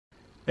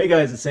Hey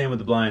guys, it's Sam with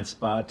the Blind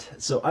Spot.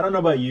 So I don't know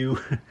about you,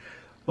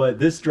 but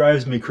this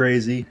drives me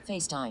crazy.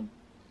 FaceTime.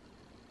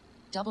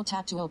 Double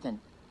tap to open.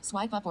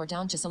 Swipe up or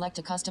down to select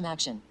a custom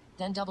action.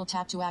 Then double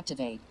tap to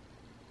activate.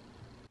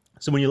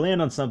 So when you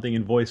land on something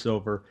in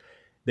VoiceOver,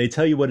 they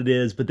tell you what it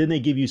is, but then they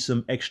give you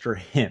some extra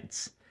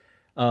hints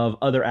of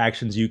other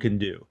actions you can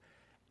do.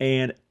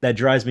 And that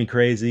drives me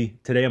crazy.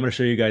 Today I'm going to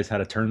show you guys how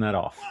to turn that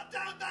off.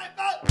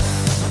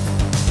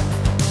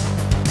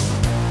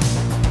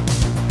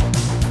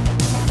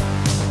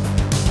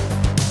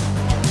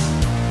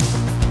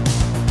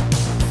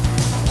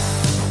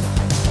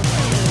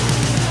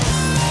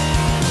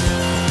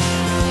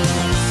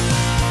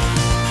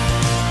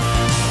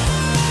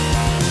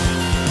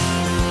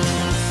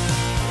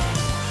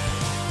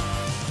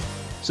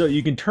 So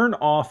you can turn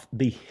off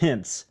the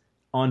hints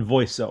on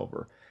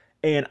VoiceOver.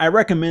 And I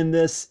recommend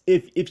this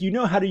if you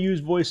know how to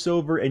use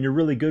VoiceOver and you're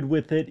really good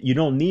with it, you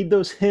don't need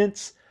those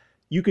hints,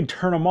 you can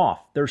turn them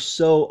off. They're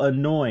so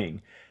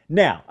annoying.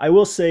 Now, I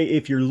will say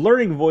if you're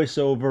learning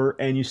VoiceOver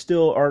and you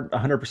still aren't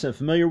 100%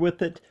 familiar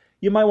with it,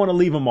 you might want to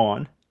leave them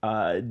on.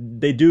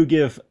 They do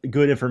give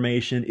good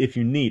information if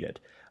you need it.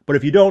 But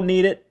if you don't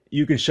need it,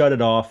 you can shut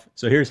it off.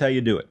 So here's how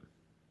you do it.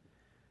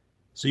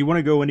 So you want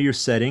to go into your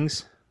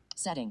settings.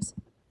 Settings.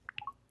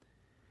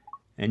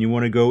 And you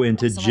want to go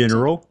into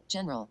General.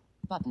 General.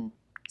 Button.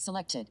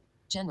 Selected.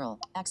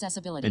 General.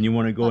 Accessibility. And you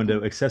want to go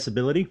into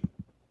Accessibility.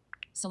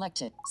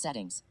 Selected.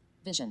 Settings.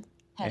 Vision.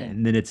 Heading.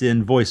 And then it's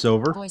in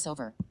VoiceOver.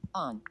 VoiceOver.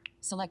 On.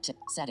 Selected.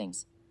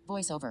 Settings.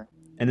 VoiceOver.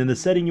 And then the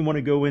setting you want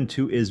to go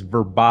into is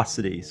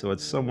Verbosity. So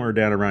it's somewhere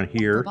down around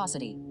here.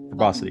 Verbosity.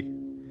 Verbosity.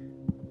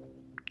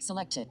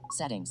 Selected.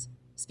 Settings.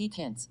 Speak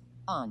hints.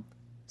 On.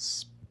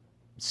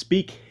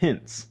 Speak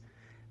hints.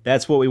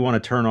 That's what we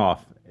want to turn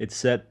off. It's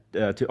set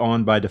to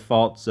on by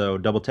default, so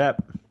double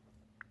tap.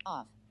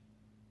 Off.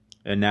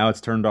 And now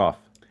it's turned off.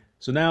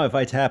 So now if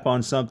I tap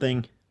on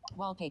something,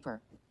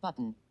 wallpaper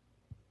button,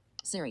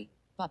 Siri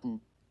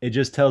button, it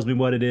just tells me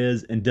what it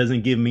is and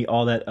doesn't give me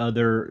all that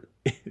other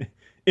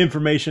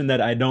information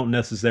that I don't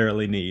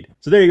necessarily need.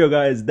 So there you go,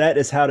 guys. That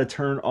is how to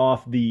turn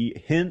off the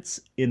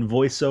hints in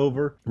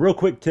VoiceOver. Real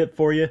quick tip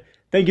for you.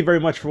 Thank you very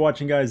much for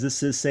watching, guys.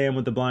 This is Sam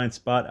with the Blind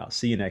Spot. I'll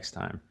see you next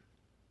time.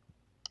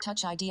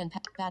 Touch ID and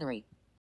battery.